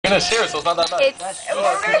gonna share it, so it's not that bad.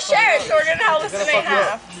 We're gonna share it, so we're gonna hallucinate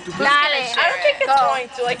half. Dale, I don't think it's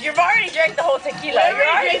going to. Like, you've already drank the whole tequila. You're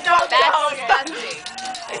already drank the whole disgusting.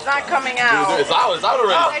 It's not coming out. Dude, it's out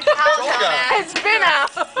already. It's been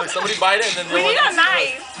out. Like, somebody bite it and then the We need a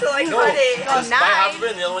knife to like cut it. Just bite half of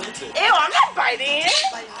it and the other one eats it. Ew, I'm not biting it.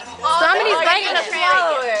 Somebody's biting it.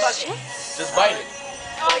 Swallow it. Just bite it.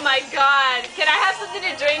 Oh my god. Can I have something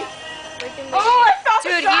to drink? Oh, I felt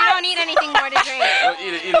Dude, you don't need anything more to drink. No,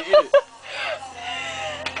 eat it.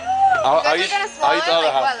 I'll eat the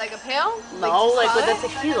other half. What, like a pill? No, like with the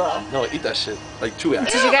tequila. No, eat that shit. Like 2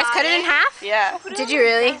 hours. Did you guys cut it in half? Yeah. Did you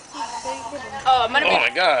really? Oh, I'm gonna be Oh my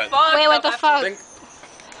god. fucked Wait, what up the after- fuck?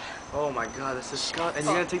 Oh my god, this is Scott. And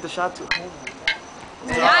you're gonna take the shot too.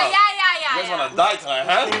 You guys wanna die tonight,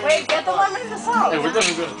 huh? Wait, get the lemon and the salt. Hey, we're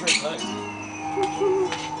definitely gonna drink tonight.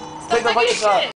 Take the fucking shot.